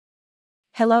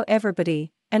Hello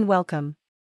everybody, and welcome.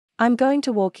 I'm going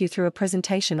to walk you through a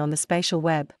presentation on the spatial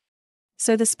web.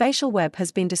 So the spatial web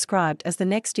has been described as the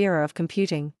next era of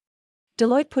computing.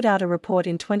 Deloitte put out a report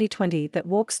in 2020 that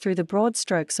walks through the broad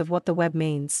strokes of what the web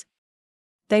means.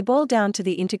 They boil down to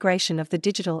the integration of the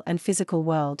digital and physical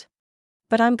world.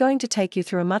 But I'm going to take you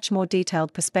through a much more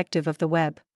detailed perspective of the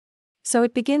web. So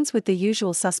it begins with the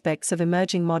usual suspects of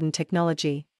emerging modern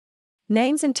technology.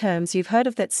 Names and terms you've heard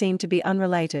of that seem to be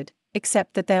unrelated,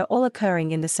 except that they're all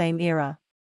occurring in the same era.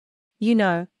 You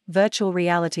know, virtual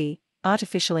reality,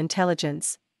 artificial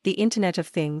intelligence, the Internet of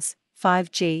Things,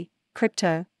 5G,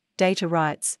 crypto, data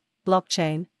rights,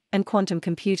 blockchain, and quantum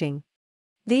computing.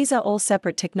 These are all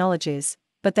separate technologies,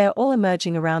 but they're all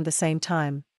emerging around the same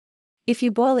time. If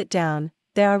you boil it down,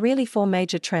 there are really four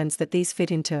major trends that these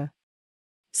fit into.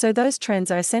 So those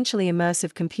trends are essentially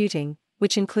immersive computing,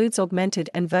 which includes augmented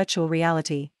and virtual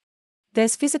reality.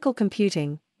 There's physical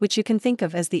computing, which you can think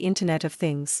of as the Internet of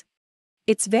Things.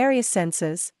 It's various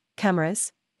sensors,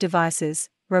 cameras, devices,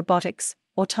 robotics,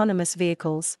 autonomous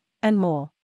vehicles, and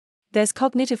more. There's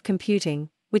cognitive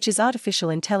computing, which is artificial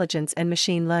intelligence and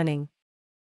machine learning.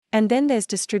 And then there's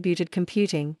distributed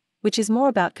computing, which is more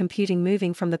about computing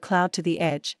moving from the cloud to the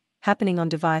edge, happening on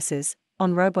devices,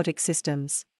 on robotic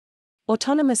systems.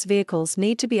 Autonomous vehicles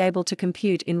need to be able to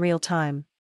compute in real time.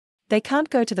 They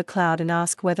can't go to the cloud and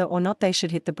ask whether or not they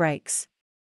should hit the brakes.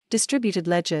 Distributed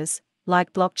ledgers,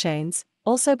 like blockchains,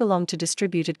 also belong to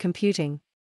distributed computing.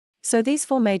 So these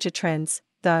four major trends,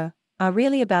 though, are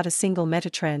really about a single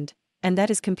meta-trend, and that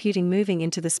is computing moving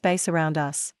into the space around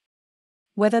us.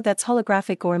 Whether that's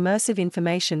holographic or immersive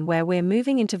information where we're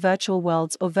moving into virtual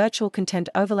worlds or virtual content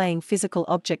overlaying physical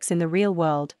objects in the real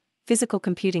world, physical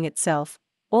computing itself,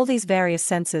 all these various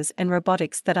sensors and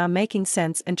robotics that are making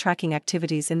sense and tracking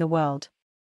activities in the world.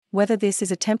 Whether this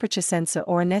is a temperature sensor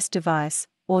or a Nest device,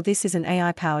 or this is an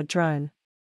AI-powered drone.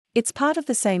 It's part of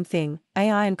the same thing,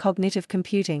 AI and cognitive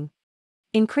computing.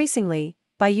 Increasingly,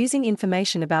 by using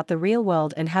information about the real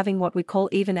world and having what we call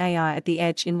even AI at the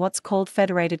edge in what's called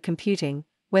federated computing,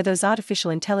 where those artificial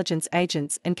intelligence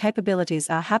agents and capabilities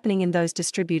are happening in those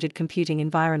distributed computing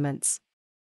environments.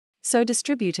 So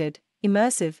distributed,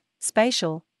 immersive,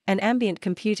 spatial, and ambient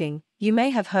computing, you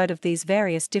may have heard of these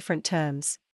various different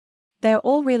terms. They're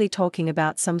all really talking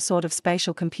about some sort of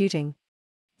spatial computing.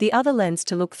 The other lens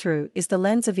to look through is the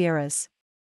lens of eras.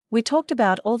 We talked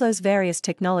about all those various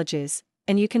technologies,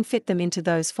 and you can fit them into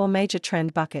those four major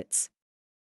trend buckets.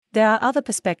 There are other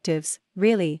perspectives,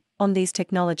 really, on these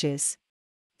technologies.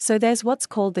 So there's what's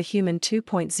called the Human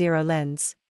 2.0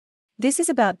 lens. This is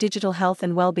about digital health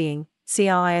and well-being,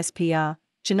 CRISPR,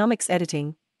 genomics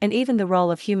editing, and even the role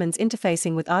of humans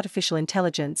interfacing with artificial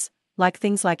intelligence, like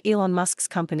things like Elon Musk's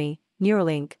company,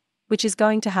 Neuralink, which is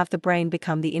going to have the brain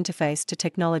become the interface to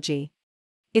technology.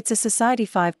 It's a Society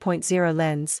 5.0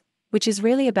 lens, which is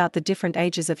really about the different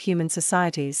ages of human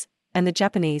societies, and the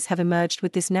Japanese have emerged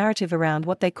with this narrative around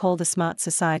what they call the smart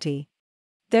society.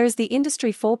 There is the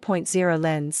Industry 4.0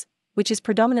 lens, which is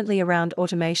predominantly around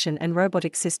automation and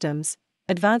robotic systems,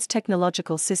 advanced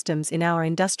technological systems in our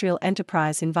industrial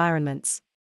enterprise environments.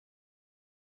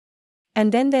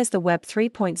 And then there's the Web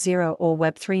 3.0 or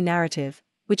Web 3 narrative,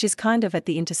 which is kind of at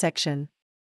the intersection.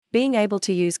 Being able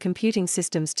to use computing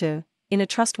systems to, in a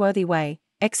trustworthy way,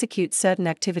 execute certain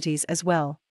activities as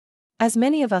well. As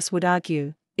many of us would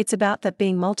argue, it's about that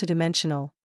being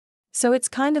multidimensional. So it's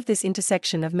kind of this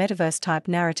intersection of metaverse-type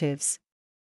narratives.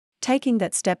 Taking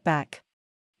that step back.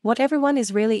 What everyone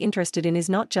is really interested in is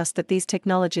not just that these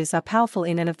technologies are powerful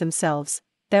in and of themselves,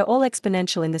 they're all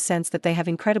exponential in the sense that they have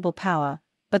incredible power,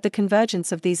 but the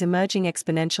convergence of these emerging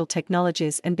exponential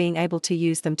technologies and being able to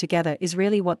use them together is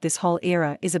really what this whole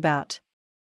era is about.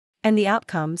 And the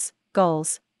outcomes,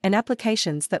 goals, and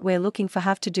applications that we're looking for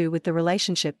have to do with the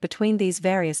relationship between these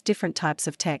various different types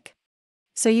of tech.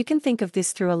 So you can think of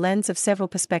this through a lens of several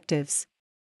perspectives.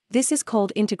 This is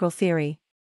called integral theory.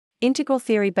 Integral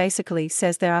theory basically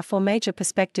says there are four major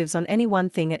perspectives on any one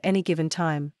thing at any given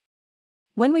time.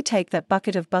 When we take that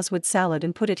bucket of buzzword salad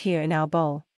and put it here in our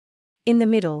bowl, in the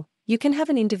middle, you can have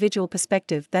an individual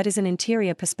perspective that is an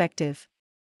interior perspective.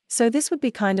 So this would be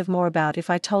kind of more about if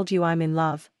I told you I'm in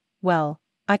love, well,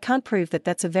 I can't prove that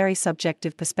that's a very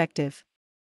subjective perspective.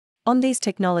 On these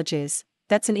technologies,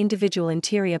 that's an individual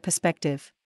interior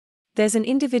perspective. There's an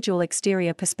individual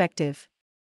exterior perspective.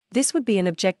 This would be an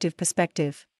objective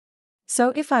perspective.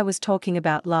 So if I was talking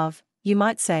about love, you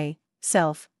might say,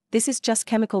 self, this is just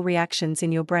chemical reactions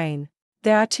in your brain.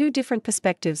 There are two different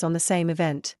perspectives on the same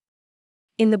event.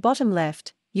 In the bottom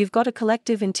left, you've got a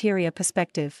collective interior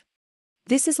perspective.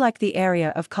 This is like the area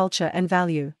of culture and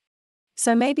value.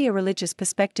 So maybe a religious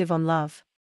perspective on love.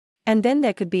 And then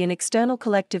there could be an external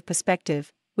collective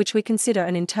perspective, which we consider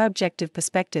an interobjective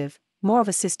perspective, more of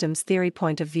a systems theory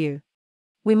point of view.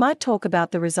 We might talk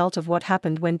about the result of what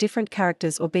happened when different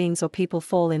characters or beings or people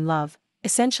fall in love,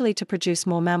 essentially to produce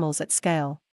more mammals at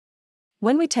scale.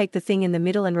 When we take the thing in the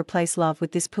middle and replace love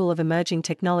with this pool of emerging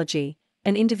technology,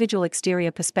 an individual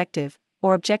exterior perspective,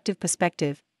 or objective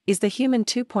perspective, is the human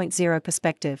 2.0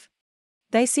 perspective.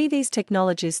 They see these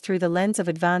technologies through the lens of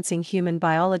advancing human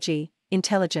biology,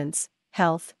 intelligence,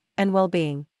 health, and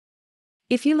well-being.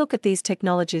 If you look at these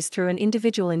technologies through an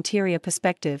individual interior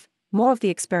perspective, more of the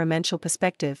experimental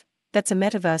perspective, that's a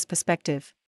metaverse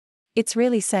perspective. It's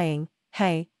really saying,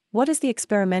 hey, what is the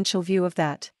experimental view of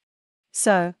that?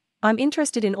 So, I'm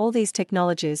interested in all these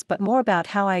technologies but more about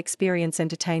how I experience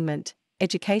entertainment,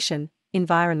 education,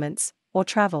 environments, or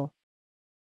travel.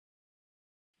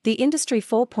 The Industry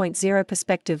 4.0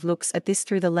 perspective looks at this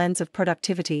through the lens of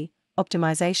productivity,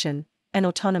 optimization, and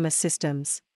autonomous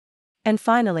systems. And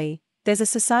finally, there's a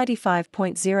Society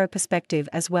 5.0 perspective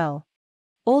as well.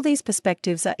 All these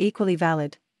perspectives are equally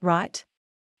valid, right?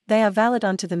 They are valid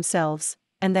unto themselves,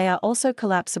 and they are also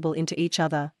collapsible into each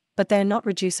other, but they are not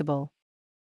reducible.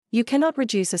 You cannot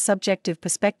reduce a subjective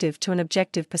perspective to an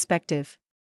objective perspective.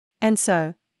 And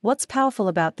so, what's powerful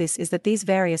about this is that these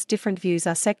various different views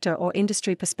are sector or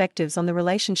industry perspectives on the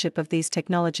relationship of these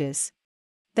technologies.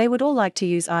 They would all like to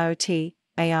use IoT,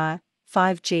 AI,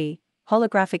 5G,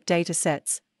 holographic data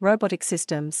sets, robotic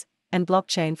systems, and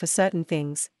blockchain for certain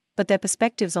things, but their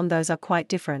perspectives on those are quite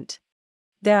different.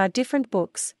 There are different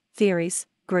books, theories,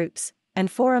 groups,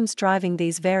 and forums driving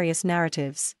these various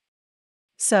narratives.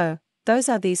 So, those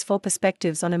are these 4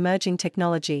 perspectives on emerging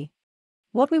technology.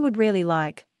 What we would really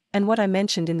like, and what I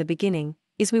mentioned in the beginning,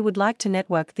 is we would like to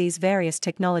network these various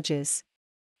technologies.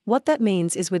 What that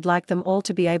means is we'd like them all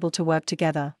to be able to work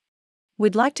together.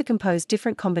 We'd like to compose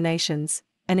different combinations,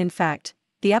 and in fact,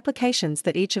 the applications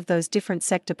that each of those different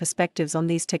sector perspectives on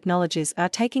these technologies are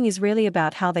taking is really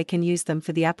about how they can use them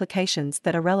for the applications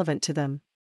that are relevant to them.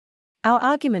 Our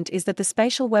argument is that the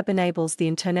spatial web enables the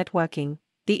internetworking,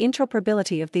 the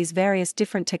interoperability of these various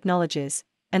different technologies,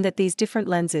 and that these different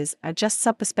lenses are just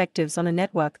sub-perspectives on a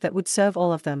network that would serve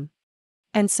all of them.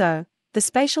 And so, the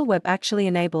spatial web actually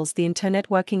enables the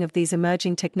internetworking of these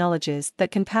emerging technologies that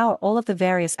can power all of the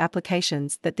various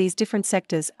applications that these different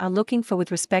sectors are looking for with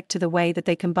respect to the way that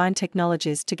they combine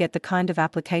technologies to get the kind of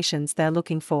applications they're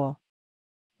looking for.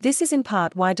 This is in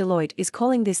part why Deloitte is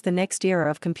calling this the next era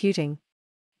of computing.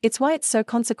 It's why it's so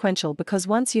consequential, because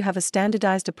once you have a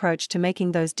standardized approach to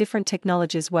making those different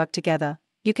technologies work together,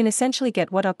 you can essentially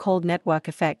get what are called network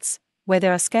effects, where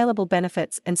there are scalable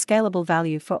benefits and scalable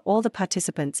value for all the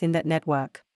participants in that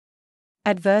network.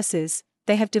 At Verses,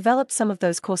 they have developed some of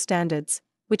those core standards,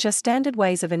 which are standard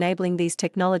ways of enabling these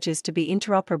technologies to be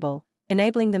interoperable,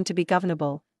 enabling them to be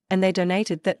governable, and they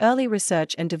donated that early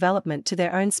research and development to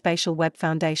their own Spatial Web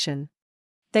Foundation.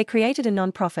 They created a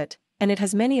non-profit, and it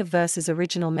has many of Verses'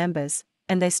 original members,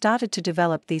 and they started to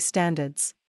develop these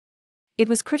standards. It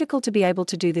was critical to be able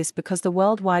to do this because the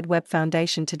World Wide Web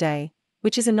Foundation today,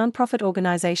 which is a non-profit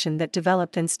organization that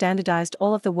developed and standardized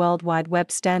all of the World Wide Web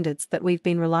standards that we've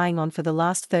been relying on for the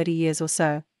last 30 years or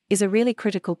so, is a really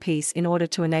critical piece in order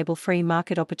to enable free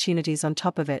market opportunities on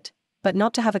top of it, but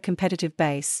not to have a competitive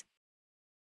base.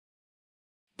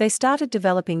 They started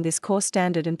developing this core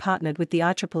standard and partnered with the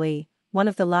IEEE, one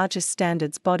of the largest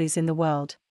standards bodies in the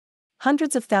world.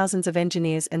 Hundreds of thousands of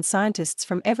engineers and scientists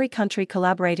from every country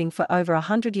collaborating for over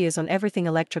 100 years on everything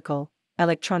electrical,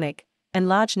 electronic, and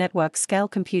large network scale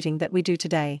computing that we do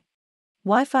today.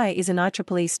 Wi-Fi is an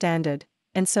IEEE standard,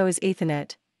 and so is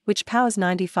Ethernet, which powers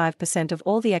 95% of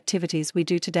all the activities we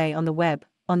do today on the web,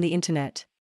 on the internet.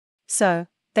 So,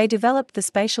 they developed the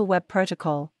Spatial Web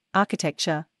Protocol,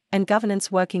 architecture, and governance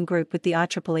working group with the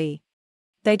IEEE.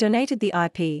 They donated the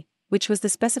IP, which was the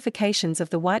specifications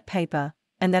of the white paper,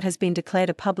 and that has been declared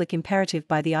a public imperative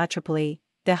by the IEEE,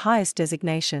 their highest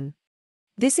designation.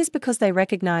 This is because they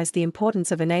recognize the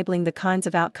importance of enabling the kinds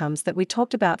of outcomes that we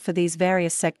talked about for these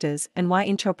various sectors, and why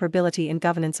interoperability and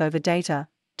governance over data,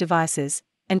 devices,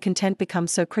 and content become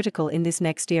so critical in this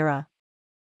next era.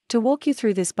 To walk you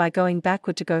through this by going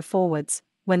backward to go forwards,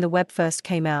 when the web first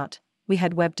came out, we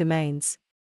had web domains.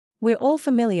 We're all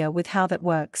familiar with how that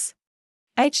works.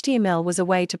 HTML was a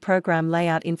way to program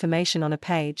layout information on a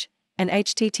page, and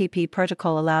HTTP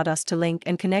protocol allowed us to link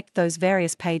and connect those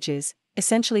various pages,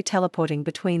 essentially teleporting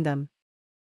between them.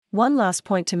 One last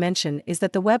point to mention is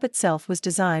that the web itself was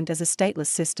designed as a stateless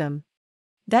system.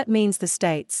 That means the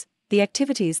states, the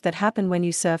activities that happen when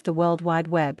you surf the World Wide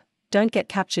Web, don't get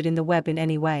captured in the web in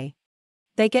any way.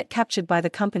 They get captured by the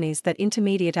companies that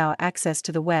intermediate our access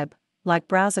to the web, like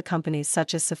browser companies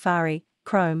such as Safari,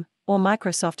 Chrome, or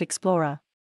Microsoft Explorer.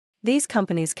 These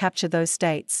companies capture those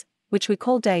states, which we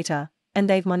call data, and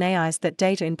they've monetized that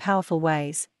data in powerful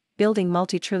ways, building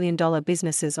multi-trillion-dollar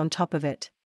businesses on top of it.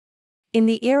 In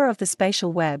the era of the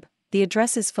spatial web, the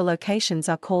addresses for locations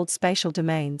are called spatial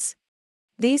domains.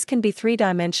 These can be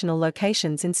three-dimensional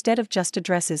locations instead of just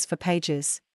addresses for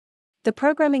pages. The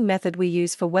programming method we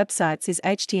use for websites is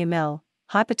HTML,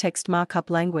 hypertext markup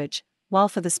language, while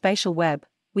for the spatial web,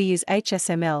 we use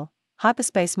HSML,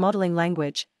 hyperspace modeling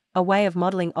language, a way of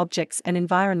modeling objects and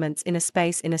environments in a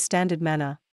space in a standard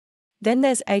manner. Then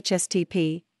there's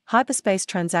HSTP, Hyperspace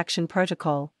Transaction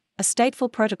Protocol, a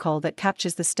stateful protocol that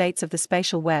captures the states of the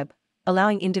spatial web,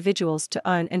 allowing individuals to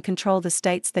own and control the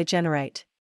states they generate.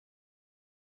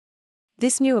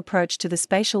 This new approach to the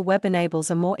spatial web enables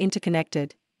a more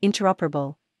interconnected,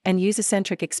 interoperable, and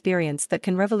user-centric experience that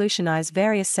can revolutionize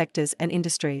various sectors and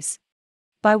industries.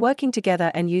 By working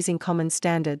together and using common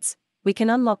standards, we can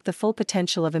unlock the full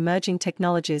potential of emerging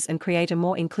technologies and create a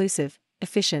more inclusive,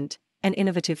 efficient, and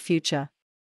innovative future.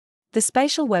 The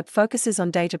spatial web focuses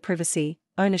on data privacy,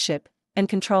 ownership, and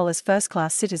control as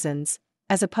first-class citizens,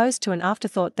 as opposed to an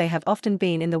afterthought they have often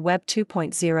been in the Web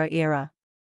 2.0 era.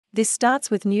 This starts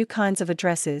with new kinds of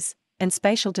addresses and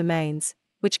spatial domains,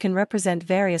 which can represent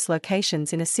various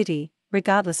locations in a city,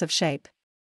 regardless of shape.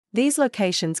 These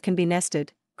locations can be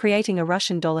nested, creating a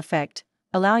Russian doll effect,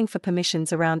 allowing for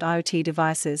permissions around IoT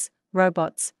devices,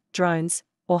 robots, drones,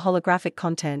 or holographic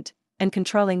content, and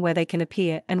controlling where they can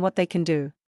appear and what they can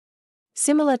do.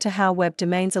 Similar to how web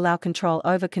domains allow control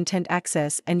over content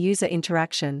access and user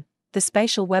interaction, the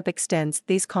spatial web extends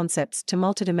these concepts to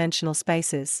multidimensional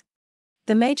spaces.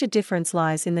 The major difference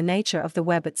lies in the nature of the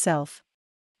web itself.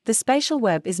 The spatial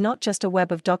web is not just a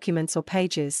web of documents or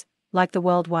pages, like the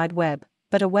World Wide Web,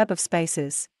 but a web of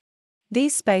spaces.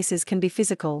 These spaces can be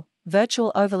physical,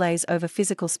 virtual overlays over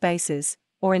physical spaces,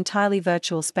 or entirely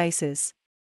virtual spaces.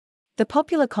 The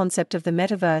popular concept of the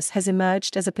metaverse has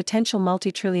emerged as a potential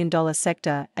multi-trillion-dollar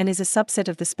sector and is a subset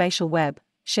of the spatial web,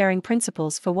 sharing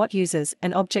principles for what users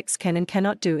and objects can and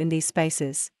cannot do in these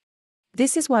spaces.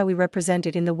 This is why we represent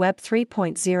it in the Web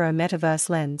 3.0 metaverse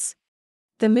lens.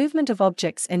 The movement of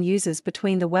objects and users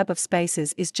between the web of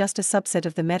spaces is just a subset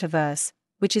of the metaverse,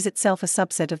 which is itself a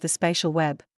subset of the spatial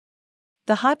web.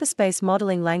 The hyperspace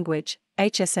modeling language,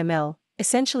 HSML,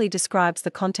 essentially describes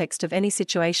the context of any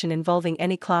situation involving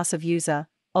any class of user,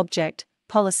 object,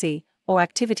 policy, or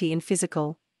activity in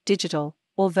physical, digital,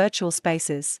 or virtual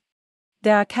spaces.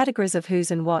 There are categories of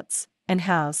whos and whats, and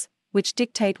hows, which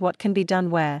dictate what can be done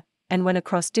where, and when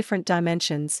across different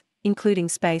dimensions, including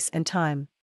space and time.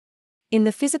 In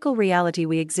the physical reality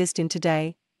we exist in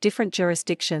today, different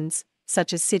jurisdictions,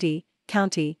 such as city,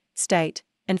 county, state,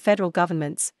 and federal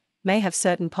governments, may have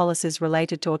certain policies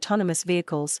related to autonomous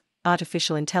vehicles,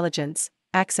 artificial intelligence,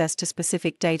 access to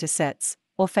specific data sets,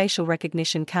 or facial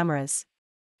recognition cameras.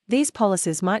 These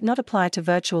policies might not apply to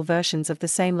virtual versions of the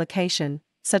same location,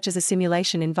 such as a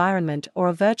simulation environment or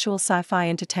a virtual sci-fi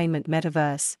entertainment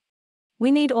metaverse.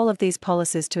 We need all of these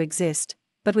policies to exist,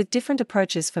 but with different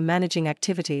approaches for managing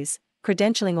activities,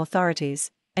 credentialing authorities,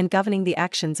 and governing the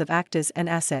actions of actors and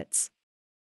assets.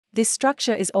 This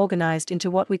structure is organized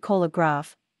into what we call a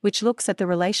graph, which looks at the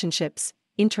relationships,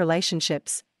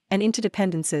 interrelationships, and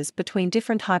interdependencies between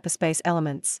different hyperspace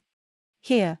elements.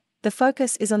 Here, the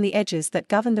focus is on the edges that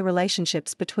govern the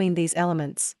relationships between these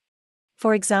elements.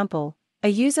 For example, a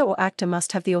user or actor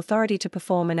must have the authority to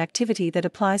perform an activity that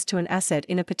applies to an asset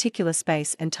in a particular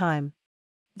space and time.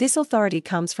 This authority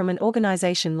comes from an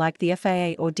organization like the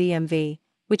FAA or DMV,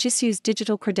 which issues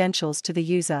digital credentials to the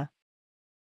user.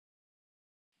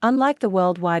 Unlike the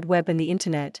World Wide Web and the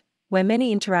Internet, where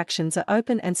many interactions are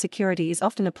open and security is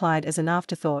often applied as an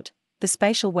afterthought, the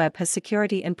spatial web has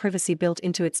security and privacy built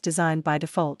into its design by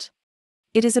default.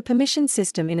 It is a permission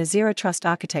system in a zero-trust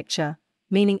architecture,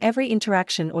 meaning every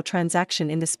interaction or transaction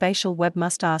in the spatial web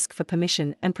must ask for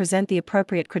permission and present the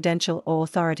appropriate credential or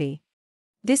authority.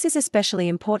 This is especially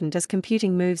important as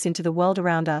computing moves into the world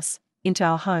around us, into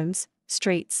our homes,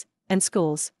 streets, and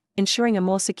schools, ensuring a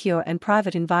more secure and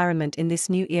private environment in this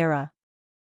new era.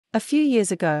 A few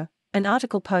years ago, an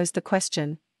article posed the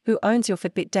question, who owns your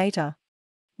Fitbit data?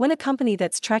 When a company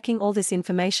that's tracking all this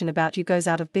information about you goes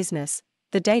out of business,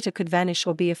 the data could vanish.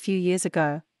 Or a few years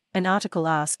ago, an article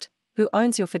asked, who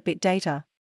owns your Fitbit data?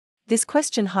 This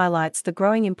question highlights the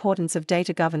growing importance of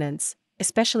data governance,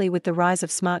 especially with the rise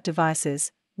of smart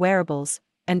devices, wearables,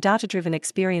 and data-driven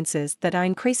experiences that are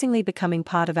increasingly becoming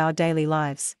part of our daily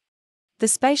lives. The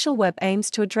spatial web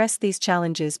aims to address these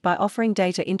challenges by offering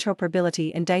data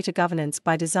interoperability and data governance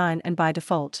by design and by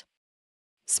default.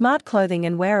 Smart clothing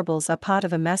and wearables are part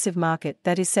of a massive market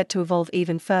that is set to evolve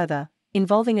even further,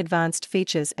 involving advanced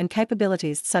features and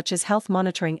capabilities such as health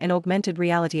monitoring and augmented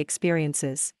reality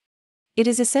experiences. It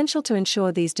is essential to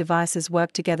ensure these devices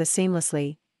work together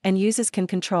seamlessly, and users can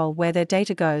control where their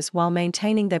data goes while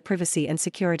maintaining their privacy and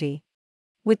security.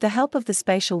 With the help of the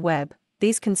spatial web,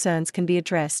 these concerns can be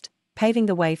addressed, paving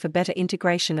the way for better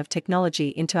integration of technology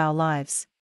into our lives.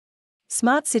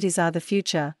 Smart cities are the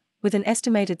future, with an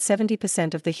estimated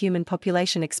 70% of the human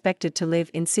population expected to live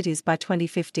in cities by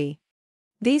 2050.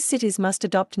 These cities must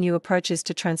adopt new approaches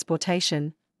to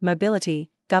transportation,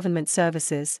 mobility, government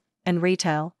services, and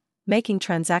retail, making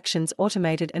transactions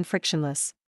automated and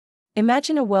frictionless.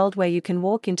 Imagine a world where you can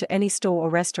walk into any store or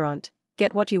restaurant,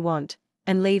 get what you want,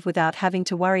 and leave without having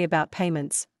to worry about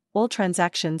payments. All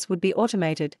transactions would be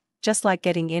automated, just like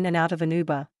getting in and out of an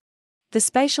Uber. The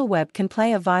spatial web can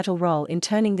play a vital role in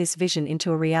turning this vision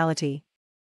into a reality.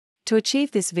 To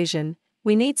achieve this vision,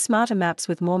 we need smarter maps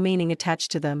with more meaning attached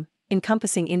to them,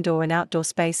 encompassing indoor and outdoor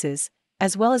spaces,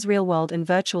 as well as real-world and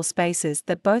virtual spaces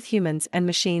that both humans and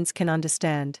machines can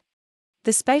understand.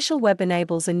 The spatial web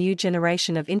enables a new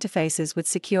generation of interfaces with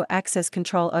secure access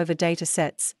control over data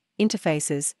sets,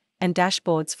 interfaces, and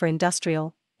dashboards for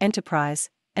industrial, enterprise,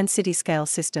 and city-scale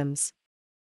systems.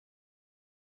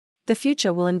 The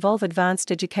future will involve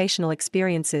advanced educational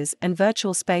experiences and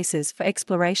virtual spaces for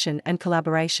exploration and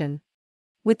collaboration.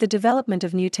 With the development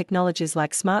of new technologies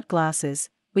like smart glasses,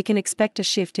 we can expect a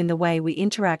shift in the way we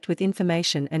interact with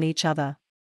information and each other.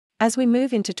 As we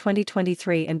move into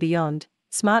 2023 and beyond,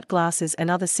 smart glasses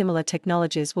and other similar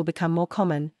technologies will become more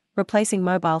common, replacing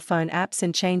mobile phone apps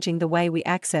and changing the way we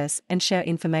access and share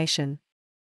information.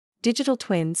 Digital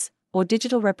twins, or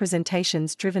digital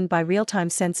representations driven by real-time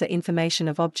sensor information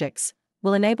of objects,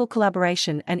 will enable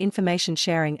collaboration and information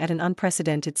sharing at an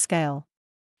unprecedented scale.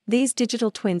 These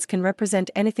digital twins can represent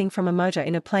anything from a motor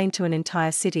in a plane to an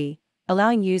entire city,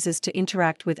 allowing users to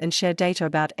interact with and share data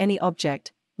about any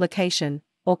object, location,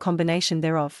 or combination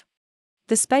thereof.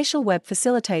 The spatial web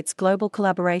facilitates global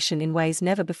collaboration in ways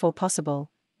never before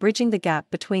possible, bridging the gap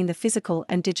between the physical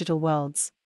and digital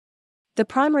worlds. The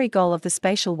primary goal of the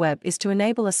spatial web is to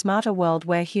enable a smarter world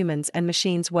where humans and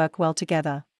machines work well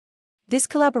together. This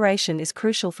collaboration is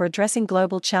crucial for addressing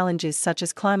global challenges such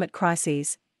as climate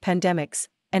crises, pandemics,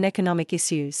 and economic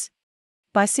issues.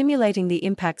 By simulating the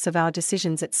impacts of our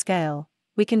decisions at scale,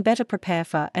 we can better prepare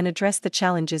for and address the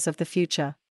challenges of the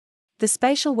future. The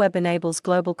spatial web enables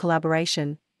global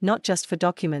collaboration, not just for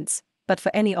documents, but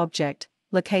for any object,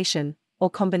 location, or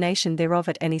combination thereof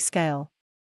at any scale.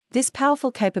 This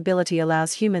powerful capability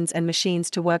allows humans and machines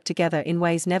to work together in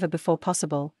ways never before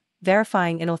possible,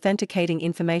 verifying and authenticating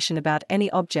information about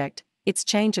any object, its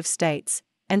change of states,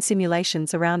 and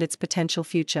simulations around its potential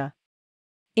future.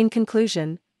 In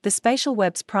conclusion, the spatial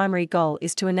web's primary goal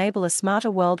is to enable a smarter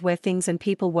world where things and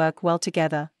people work well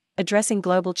together, addressing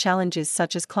global challenges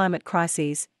such as climate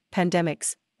crises,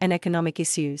 pandemics, and economic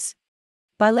issues.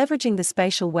 By leveraging the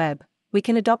spatial web, we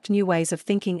can adopt new ways of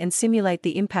thinking and simulate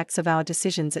the impacts of our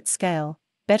decisions at scale,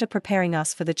 better preparing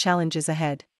us for the challenges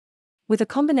ahead. With a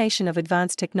combination of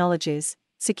advanced technologies,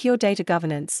 secure data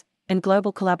governance, and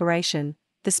global collaboration,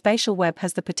 the spatial web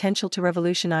has the potential to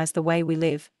revolutionize the way we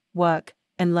live, work,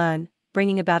 and learn,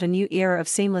 bringing about a new era of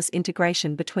seamless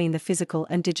integration between the physical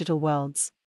and digital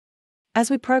worlds. As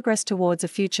we progress towards a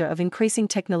future of increasing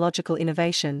technological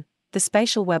innovation, the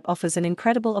spatial web offers an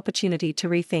incredible opportunity to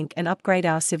rethink and upgrade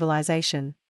our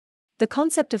civilization. The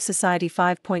concept of Society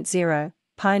 5.0,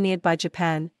 pioneered by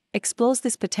Japan, explores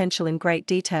this potential in great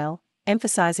detail,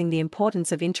 emphasizing the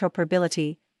importance of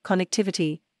interoperability,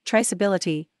 connectivity,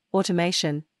 traceability,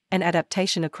 automation, and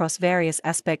adaptation across various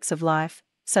aspects of life,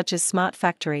 such as smart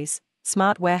factories,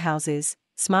 smart warehouses,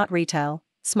 smart retail,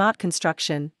 smart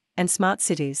construction, and smart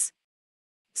cities.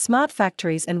 Smart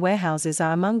factories and warehouses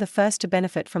are among the first to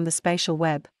benefit from the spatial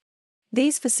web.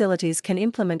 These facilities can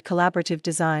implement collaborative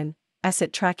design,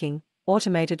 asset tracking,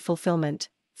 automated fulfillment,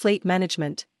 fleet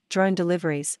management, drone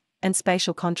deliveries, and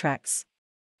spatial contracts.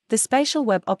 The spatial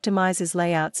web optimizes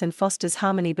layouts and fosters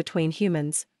harmony between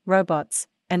humans, robots,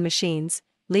 and machines,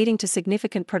 leading to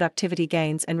significant productivity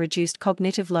gains and reduced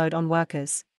cognitive load on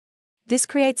workers. This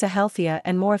creates a healthier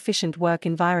and more efficient work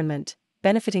environment,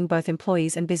 benefiting both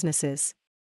employees and businesses.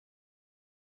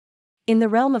 In the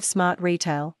realm of smart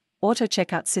retail,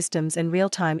 auto-checkout systems and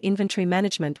real-time inventory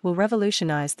management will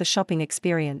revolutionize the shopping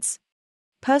experience.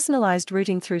 Personalized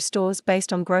routing through stores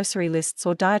based on grocery lists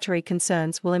or dietary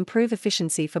concerns will improve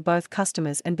efficiency for both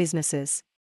customers and businesses.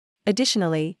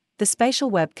 Additionally, the spatial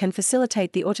web can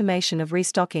facilitate the automation of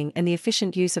restocking and the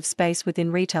efficient use of space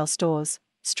within retail stores,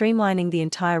 streamlining the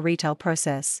entire retail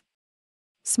process.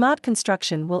 Smart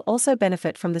construction will also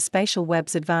benefit from the spatial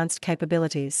web's advanced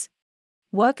capabilities.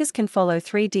 Workers can follow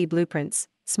 3D blueprints,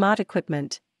 smart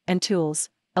equipment, and tools,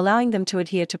 allowing them to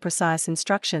adhere to precise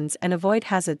instructions and avoid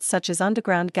hazards such as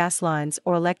underground gas lines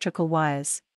or electrical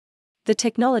wires. The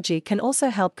technology can also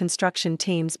help construction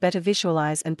teams better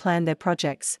visualize and plan their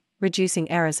projects, reducing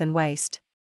errors and waste.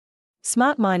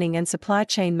 Smart mining and supply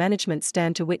chain management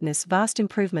stand to witness vast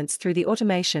improvements through the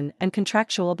automation and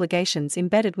contractual obligations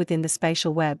embedded within the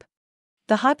spatial web.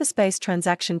 The Hyperspace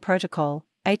Transaction Protocol,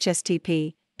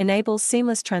 HSTP, enables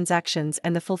seamless transactions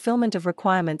and the fulfillment of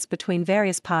requirements between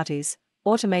various parties,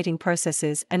 automating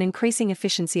processes and increasing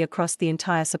efficiency across the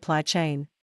entire supply chain.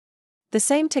 The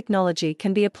same technology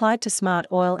can be applied to smart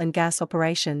oil and gas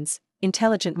operations,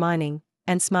 intelligent mining,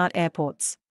 and smart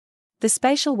airports. The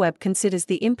spatial web considers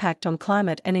the impact on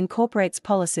climate and incorporates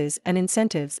policies and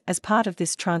incentives as part of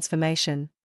this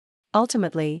transformation.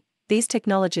 Ultimately, these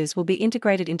technologies will be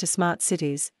integrated into smart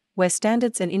cities, where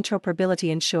standards and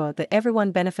interoperability ensure that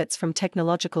everyone benefits from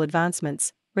technological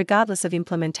advancements, regardless of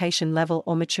implementation level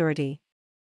or maturity.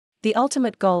 The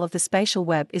ultimate goal of the spatial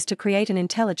web is to create an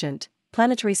intelligent,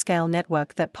 planetary-scale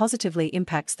network that positively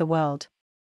impacts the world.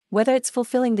 Whether it's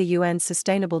fulfilling the UN's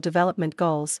Sustainable Development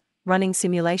Goals, running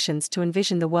simulations to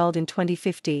envision the world in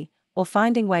 2050, or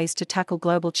finding ways to tackle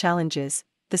global challenges,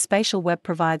 the spatial web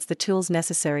provides the tools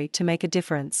necessary to make a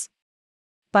difference.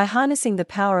 By harnessing the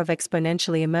power of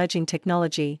exponentially emerging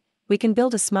technology, we can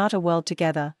build a smarter world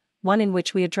together, one in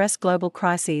which we address global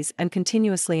crises and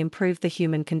continuously improve the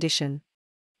human condition.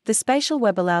 The spatial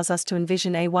web allows us to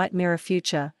envision a white mirror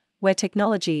future, where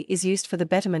technology is used for the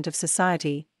betterment of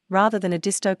society, rather than a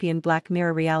dystopian black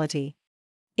mirror reality.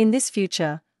 In this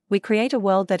future, we create a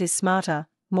world that is smarter,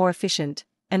 more efficient,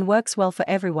 and works well for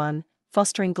everyone,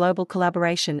 fostering global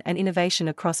collaboration and innovation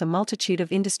across a multitude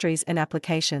of industries and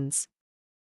applications.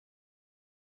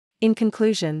 In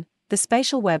conclusion, the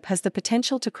spatial web has the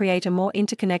potential to create a more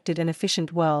interconnected and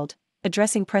efficient world,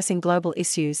 addressing pressing global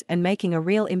issues and making a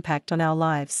real impact on our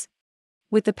lives.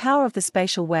 With the power of the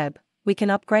spatial web, we can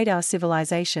upgrade our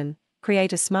civilization,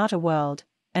 create a smarter world,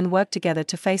 and work together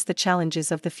to face the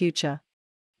challenges of the future.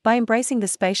 By embracing the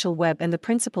spatial web and the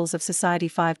principles of Society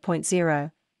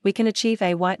 5.0, we can achieve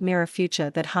a white mirror future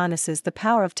that harnesses the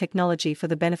power of technology for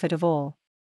the benefit of all.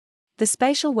 The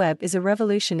spatial web is a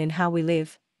revolution in how we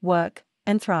live, work,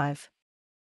 and thrive.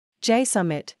 Jay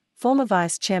Summit, former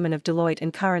vice chairman of Deloitte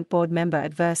and current board member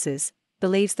at Verses,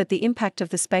 believes that the impact of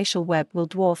the spatial web will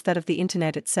dwarf that of the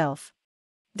Internet itself.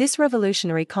 This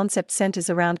revolutionary concept centers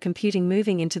around computing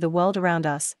moving into the world around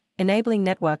us, enabling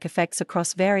network effects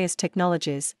across various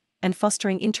technologies, and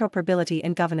fostering interoperability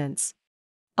and governance.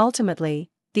 Ultimately,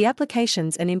 the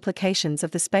applications and implications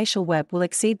of the spatial web will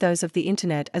exceed those of the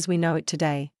Internet as we know it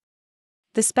today.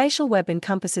 The spatial web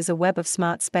encompasses a web of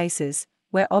smart spaces,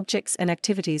 where objects and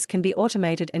activities can be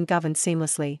automated and governed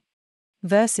seamlessly.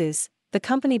 Verses, the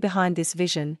company behind this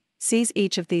vision, sees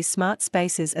each of these smart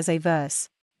spaces as a verse.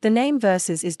 The name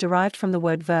Verses is derived from the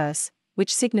word verse,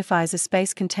 which signifies a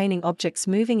space containing objects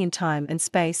moving in time and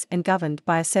space and governed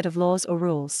by a set of laws or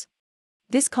rules.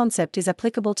 This concept is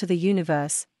applicable to the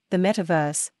universe, the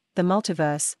metaverse, the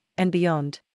multiverse, and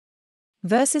beyond.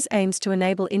 Verses aims to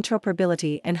enable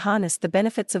interoperability and harness the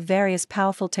benefits of various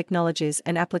powerful technologies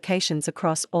and applications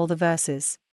across all the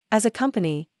verses. As a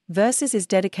company, Verses is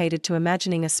dedicated to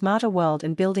imagining a smarter world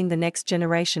and building the next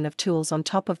generation of tools on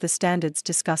top of the standards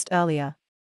discussed earlier.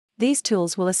 These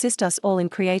tools will assist us all in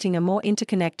creating a more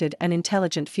interconnected and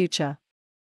intelligent future.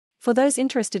 For those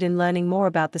interested in learning more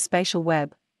about the spatial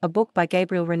web, a book by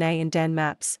Gabriel René and Dan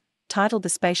Maps, titled The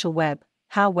Spatial Web: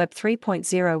 How Web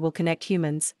 3.0 Will Connect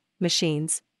Humans,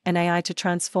 Machines, and AI to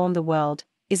Transform the World,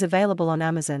 is available on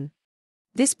Amazon.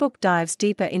 This book dives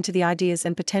deeper into the ideas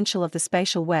and potential of the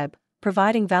spatial web,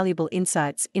 providing valuable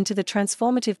insights into the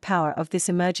transformative power of this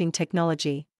emerging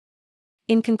technology.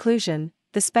 In conclusion,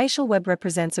 the spatial web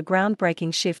represents a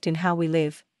groundbreaking shift in how we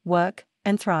live, work,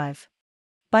 and thrive.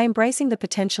 By embracing the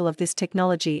potential of this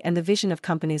technology and the vision of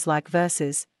companies like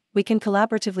Verses, we can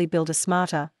collaboratively build a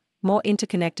smarter, more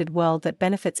interconnected world that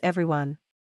benefits everyone.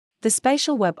 The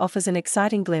spatial web offers an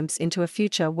exciting glimpse into a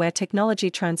future where technology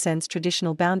transcends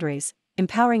traditional boundaries,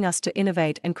 empowering us to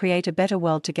innovate and create a better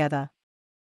world together.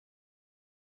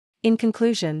 In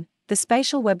conclusion, the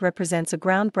spatial web represents a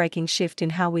groundbreaking shift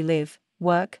in how we live,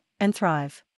 work, and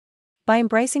thrive. By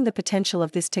embracing the potential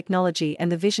of this technology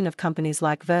and the vision of companies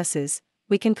like Verses,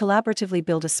 we can collaboratively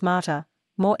build a smarter,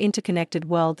 more interconnected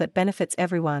world that benefits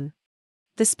everyone.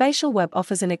 The spatial web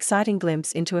offers an exciting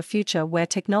glimpse into a future where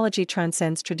technology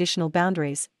transcends traditional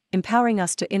boundaries, empowering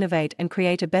us to innovate and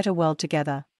create a better world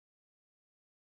together.